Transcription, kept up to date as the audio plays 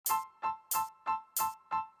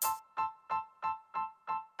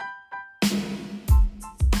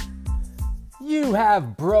You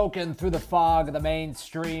have broken through the fog of the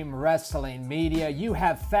mainstream wrestling media. You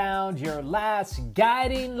have found your last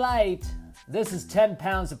guiding light. This is 10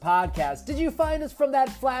 Pounds of Podcast. Did you find us from that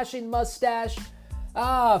flashing mustache?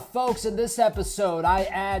 Folks, in this episode, I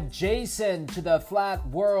add Jason to the flat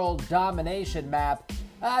world domination map.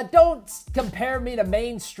 Don't compare me to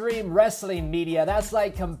mainstream wrestling media. That's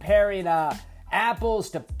like comparing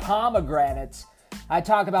apples to pomegranates. I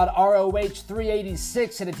talk about ROH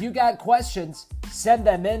 386, and if you got questions, send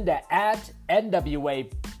them in to @NWA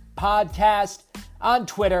Podcast on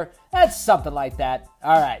Twitter. That's something like that.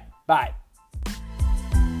 All right, bye.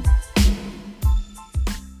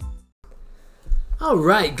 All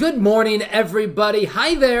right, good morning, everybody.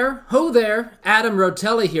 Hi there, ho there, Adam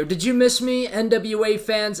Rotella here. Did you miss me, NWA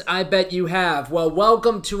fans? I bet you have. Well,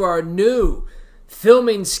 welcome to our new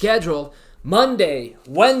filming schedule. Monday,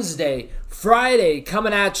 Wednesday, Friday,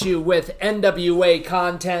 coming at you with NWA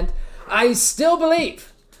content. I still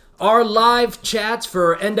believe our live chats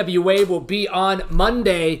for NWA will be on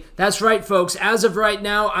Monday. That's right, folks. As of right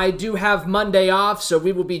now, I do have Monday off, so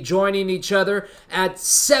we will be joining each other at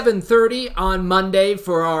 7:30 on Monday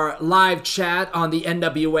for our live chat on the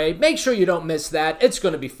NWA. Make sure you don't miss that. It's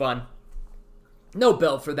going to be fun. No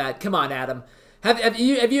bell for that. Come on, Adam. Have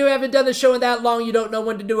you ever done the show in that long you don't know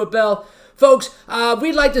when to do a bell? Folks,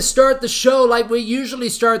 we'd like to start the show like we usually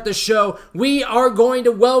start the show. We are going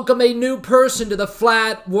to welcome a new person to the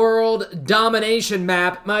flat world domination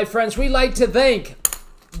map. My friends, we'd like to thank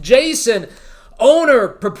Jason, owner,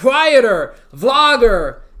 proprietor,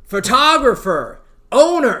 vlogger, photographer,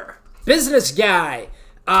 owner, business guy,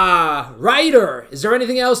 writer. Is there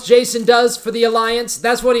anything else Jason does for the Alliance?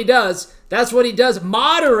 That's what he does. That's what he does.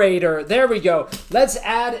 Moderator. There we go. Let's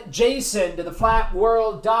add Jason to the flat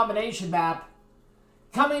world domination map.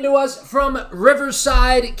 Coming to us from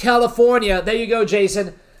Riverside, California. There you go,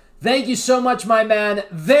 Jason. Thank you so much, my man.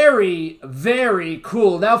 Very, very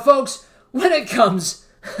cool. Now, folks, when it comes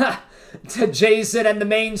to Jason and the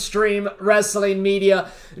mainstream wrestling media,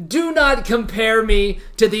 do not compare me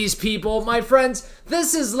to these people. My friends,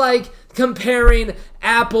 this is like comparing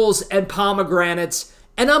apples and pomegranates.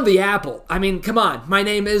 And I'm the apple. I mean, come on. My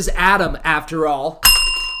name is Adam, after all.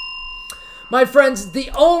 My friends,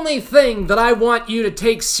 the only thing that I want you to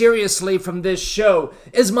take seriously from this show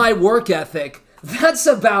is my work ethic. That's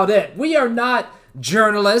about it. We are not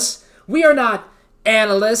journalists. We are not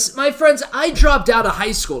analysts. My friends, I dropped out of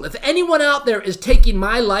high school. If anyone out there is taking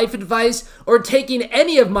my life advice or taking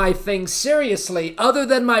any of my things seriously other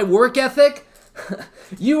than my work ethic,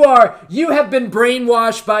 you have been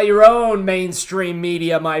brainwashed by your own mainstream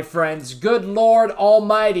media, my friends. Good Lord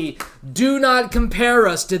Almighty, do not compare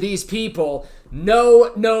us to these people.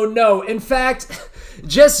 No, no, no. In fact,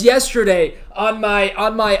 just yesterday on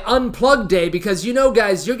my unplugged day, because you know,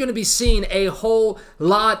 guys, you're going to be seeing a whole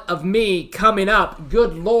lot of me coming up.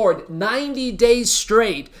 Good Lord, 90 days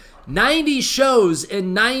straight, 90 shows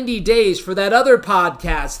in 90 days for that other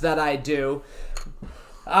podcast that I do.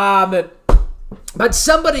 But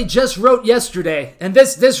somebody just wrote yesterday, and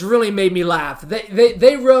this really made me laugh.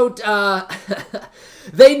 They wrote,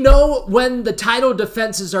 they know when the title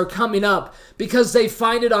defenses are coming up because they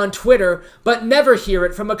find it on Twitter, but never hear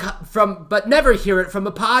it from a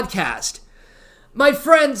podcast. My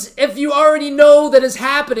friends, if you already know that is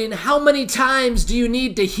happening, how many times do you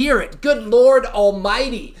need to hear it? Good Lord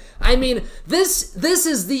Almighty. I mean, this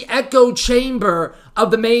is the echo chamber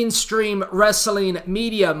of the mainstream wrestling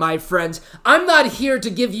media, my friends. I'm not here to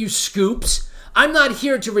give you scoops. I'm not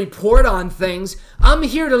here to report on things. I'm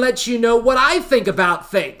here to let you know what I think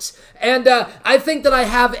about things. And I think that I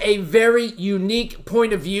have a very unique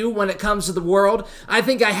point of view when it comes to the world. I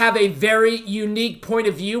think I have a very unique point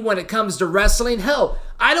of view when it comes to wrestling. Hell,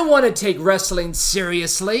 I don't want to take wrestling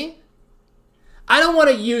seriously. I don't want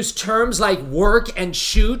to use terms like work and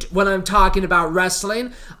shoot when I'm talking about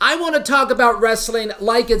wrestling. I want to talk about wrestling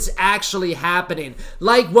like it's actually happening,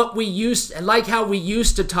 like how we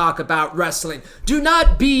used to talk about wrestling. Do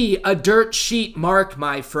not be a dirt sheet mark,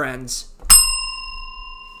 my friends.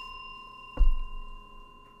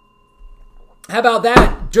 How about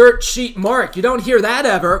that? Dirt sheet mark. You don't hear that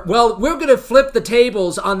ever. Well, we're going to flip the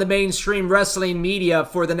tables on the mainstream wrestling media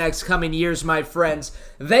for the next coming years, my friends.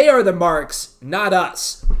 They are the marks, not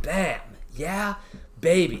us. Bam. Yeah,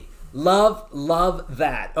 baby. Love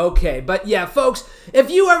that. Okay, but yeah, folks, if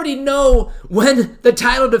you already know when the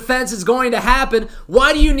title defense is going to happen,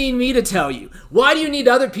 why do you need me to tell you? Why do you need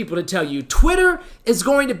other people to tell you? Twitter is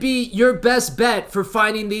going to be your best bet for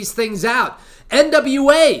finding these things out.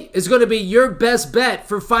 NWA is going to be your best bet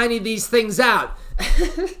for finding these things out.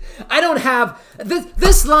 I don't have...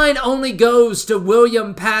 This line only goes to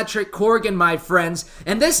William Patrick Corgan, my friends,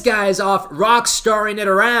 and this guy is off rock starring it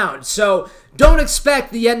around, so don't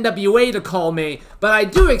expect the NWA to call me, but I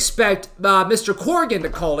do expect Mr. Corgan to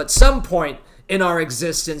call at some point in our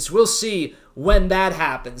existence. We'll see when that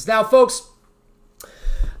happens. Now, folks,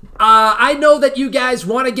 I know that you guys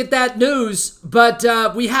want to get that news, but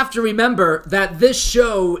we have to remember that this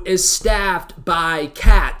show is staffed by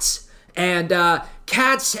cats. And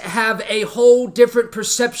cats have a whole different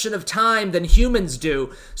perception of time than humans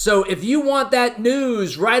do. So if you want that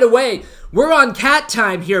news right away, we're on cat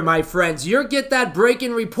time here, my friends. You'll get that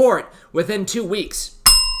breaking report within 2 weeks.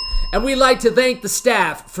 And we'd like to thank the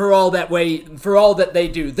staff for all that they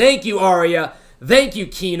do. Thank you, Aria. Thank you,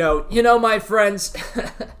 Keynote. You know, my friends...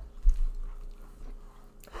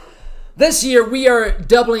 This year, we are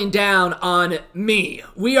doubling down on me.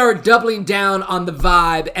 We are doubling down on the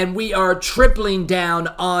vibe, and we are tripling down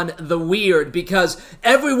on the weird, because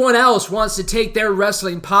everyone else wants to take their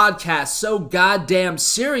wrestling podcast so goddamn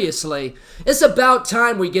seriously. It's about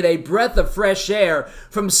time we get a breath of fresh air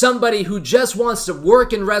from somebody who just wants to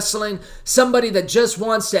work in wrestling, somebody that just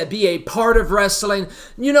wants to be a part of wrestling.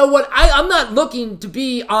 You know what? I'm not looking to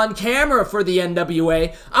be on camera for the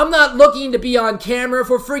NWA. I'm not looking to be on camera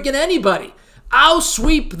for freaking anybody. I'll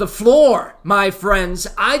sweep the floor, my friends.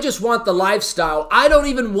 I just want the lifestyle. I don't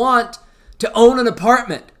even want to own an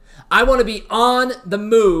apartment. I want to be on the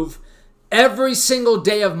move every single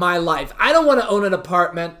day of my life. I don't want to own an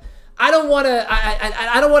apartment. I don't want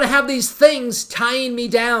to have these things tying me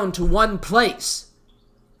down to one place.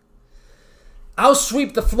 I'll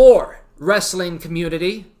sweep the floor, wrestling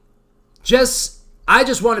community. I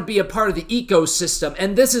just want to be a part of the ecosystem,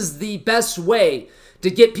 and this is the best way to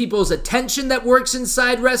get people's attention that works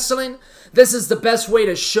inside wrestling. This is the best way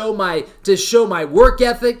to show my work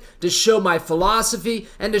ethic, to show my philosophy,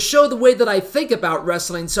 and to show the way that I think about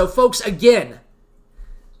wrestling. So folks, again,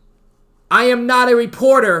 I am not a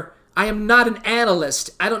reporter. I am not an analyst.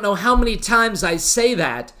 I don't know how many times I say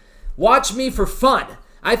that. Watch me for fun.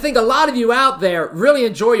 I think a lot of you out there really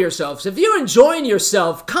enjoy yourselves. If you're enjoying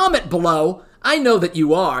yourself, comment below. I know that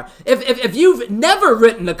you are. If you've never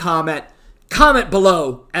written a comment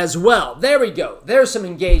below as well. There we go. There's some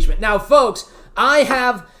engagement. Now, folks, I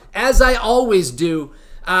have, as I always do,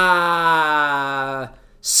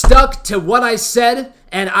 stuck to what I said,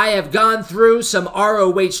 and I have gone through some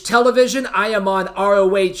ROH television. I am on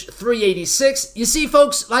ROH 386. You see,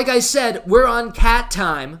 folks, like I said, we're on cat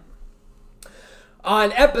time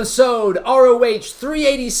on episode ROH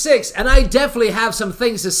 386, and I definitely have some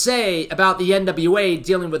things to say about the NWA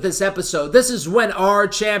dealing with this episode. This is when our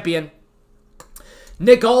champion,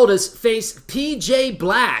 Nick Aldis, faced PJ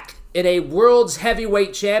Black in a World's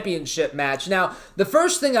Heavyweight Championship match. Now, the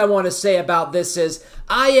first thing I want to say about this is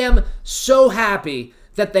I am so happy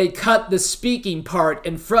that they cut the speaking part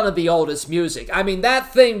in front of the Aldis music. I mean,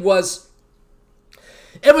 that thing was...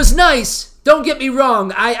 It was nice. Don't get me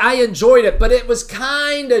wrong. I enjoyed it, but it was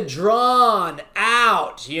kind of drawn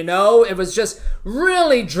out, you know? It was just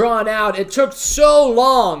really drawn out. It took so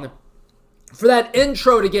long for that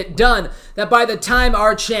intro to get done that by the time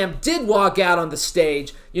our champ did walk out on the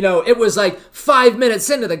stage, you know, it was like 5 minutes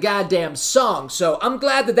into the goddamn song. So I'm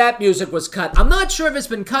glad that that music was cut. I'm not sure if it's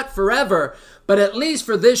been cut forever, but at least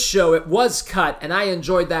for this show, it was cut, and I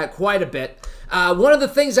enjoyed that quite a bit. One of the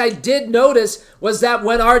things I did notice was that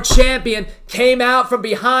when our champion came out from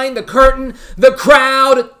behind the curtain, the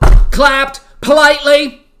crowd clapped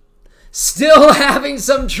politely. Still having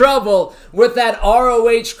some trouble with that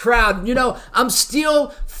ROH crowd. You know, I'm still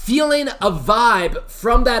feeling a vibe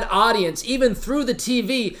from that audience, even through the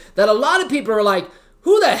TV, that a lot of people are like,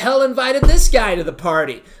 who the hell invited this guy to the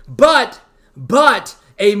party? But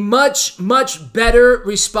a much, much better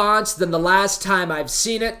response than the last time I've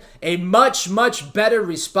seen it. A much, much better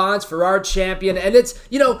response for our champion. And it's,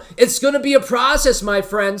 you know, it's going to be a process, my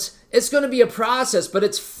friends. It's going to be a process, but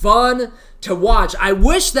it's fun to watch. I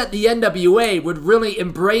wish that the NWA would really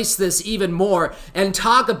embrace this even more and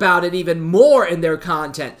talk about it even more in their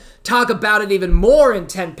content. Talk about it even more in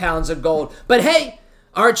 10 Pounds of Gold. But hey,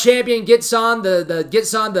 our champion gets on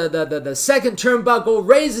the second turnbuckle,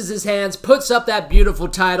 raises his hands, puts up that beautiful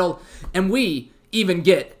title, and we even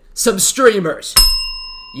get some streamers.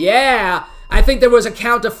 Yeah, I think there was a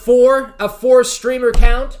count of 4, a 4 streamer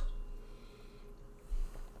count.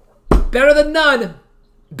 Better than none.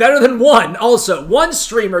 Better than one, also. One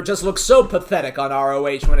streamer just looks so pathetic on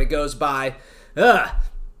ROH when it goes by. Ugh.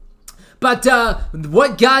 But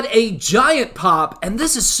what got a giant pop, and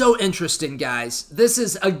this is so interesting, guys. This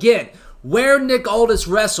is, again, where Nick Aldis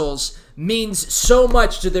wrestles means so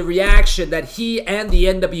much to the reaction that he and the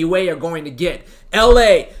NWA are going to get.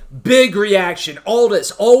 LA, big reaction.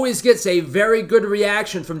 Aldis always gets a very good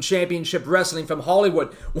reaction from Championship Wrestling from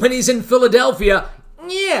Hollywood. When he's in Philadelphia,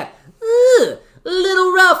 yeah,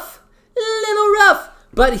 little rough.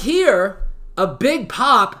 But here, a big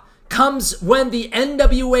pop comes when the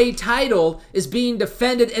NWA title is being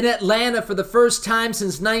defended in Atlanta for the first time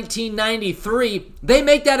since 1993. They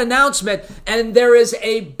make that announcement, and there is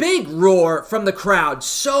a big roar from the crowd.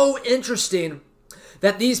 So interesting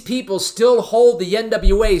that these people still hold the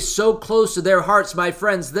NWA so close to their hearts, my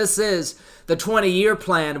friends. This is the 20-year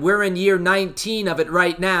plan. We're in year 19 of it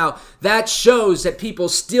right now. That shows that people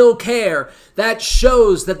still care. That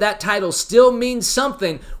shows that that title still means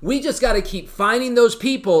something. We just got to keep finding those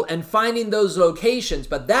people and finding those locations.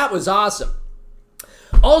 But that was awesome.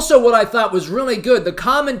 Also, what I thought was really good, the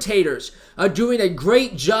commentators are doing a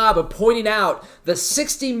great job of pointing out the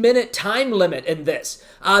 60-minute time limit in this.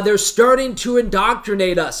 They're starting to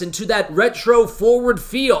indoctrinate us into that retro forward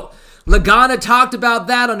feel. Lagana talked about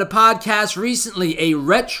that on the podcast recently, a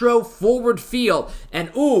retro forward feel. And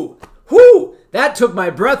that took my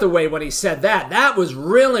breath away when he said that. That was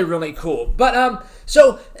really, really cool. But,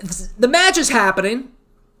 so the match is happening.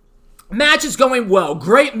 Match is going well.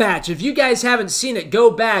 Great match. If you guys haven't seen it,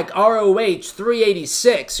 go back. ROH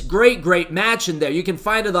 386. Great match in there. You can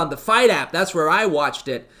find it on the Fight app. That's where I watched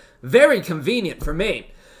it. Very convenient for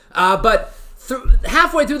me. But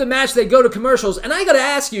halfway through the match, they go to commercials. And I got to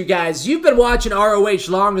ask you guys, you've been watching ROH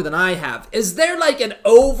longer than I have. Is there like an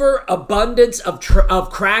overabundance of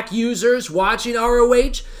crack users watching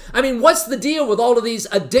ROH? I mean, what's the deal with all of these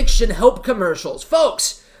addiction help commercials?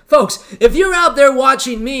 Folks, if you're out there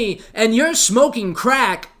watching me and you're smoking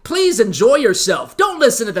crack, please enjoy yourself. Don't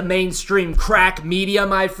listen to the mainstream crack media,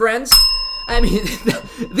 my friends. I mean,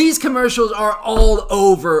 these commercials are all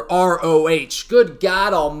over ROH. Good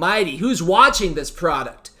God almighty, who's watching this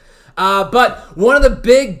product? But one of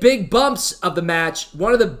the big bumps of the match,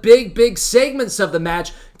 one of the big segments of the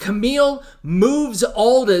match, Camille moves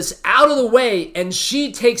Aldis out of the way and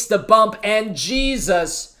she takes the bump, and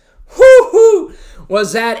Jesus, whoo-hoo!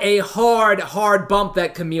 Was that a hard bump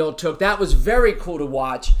that Camille took. That was very cool to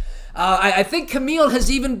watch. I think Camille has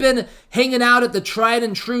even been hanging out at the Tried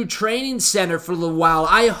and True Training Center for a little while.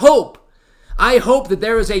 I hope that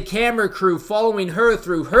there is a camera crew following her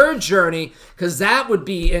through her journey, because that would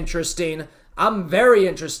be interesting. I'm very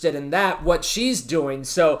interested in that, what she's doing.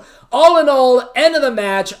 So, all in all, end of the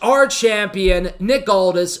match, our champion, Nick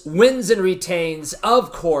Aldis, wins and retains,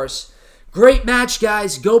 of course. Great match,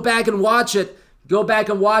 guys. Go back and watch it.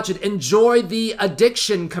 Enjoy the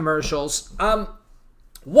addiction commercials.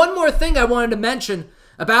 One more thing I wanted to mention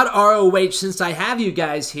about ROH, since I have you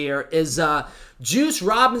guys here, is Juice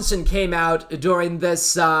Robinson came out during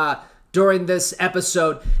this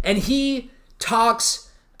episode, and he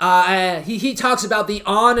talks he talks about the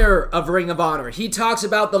honor of Ring of Honor. He talks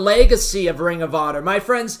about the legacy of Ring of Honor. My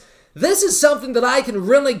friends, this is something that I can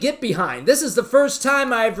really get behind. This is the first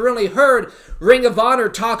time I've really heard Ring of Honor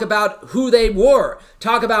talk about who they were,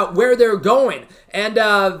 talk about where they're going. And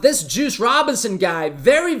this Juice Robinson guy,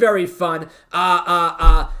 very fun.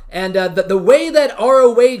 And the way that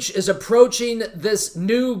ROH is approaching this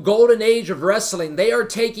new golden age of wrestling, they are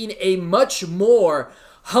taking a much more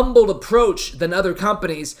humbled approach than other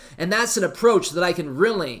companies, and that's an approach that I can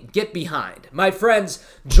really get behind. My friends,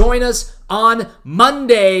 join us on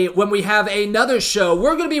Monday when we have another show.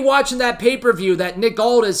 We're going to be watching that pay-per-view that Nick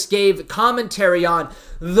Aldis gave commentary on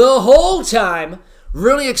the whole time.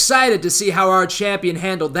 Really excited to see how our champion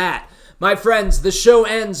handled that. My friends, the show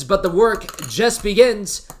ends, but the work just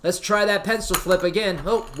begins. Let's try that pencil flip again.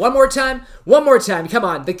 Oh, one more time. Come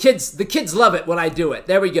on, the kids love it when I do it.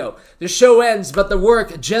 There we go. The show ends, but the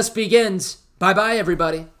work just begins. Bye-bye,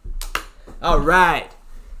 everybody. All right.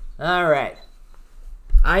 I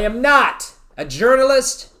am not a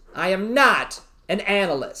journalist. I am not an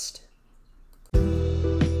analyst.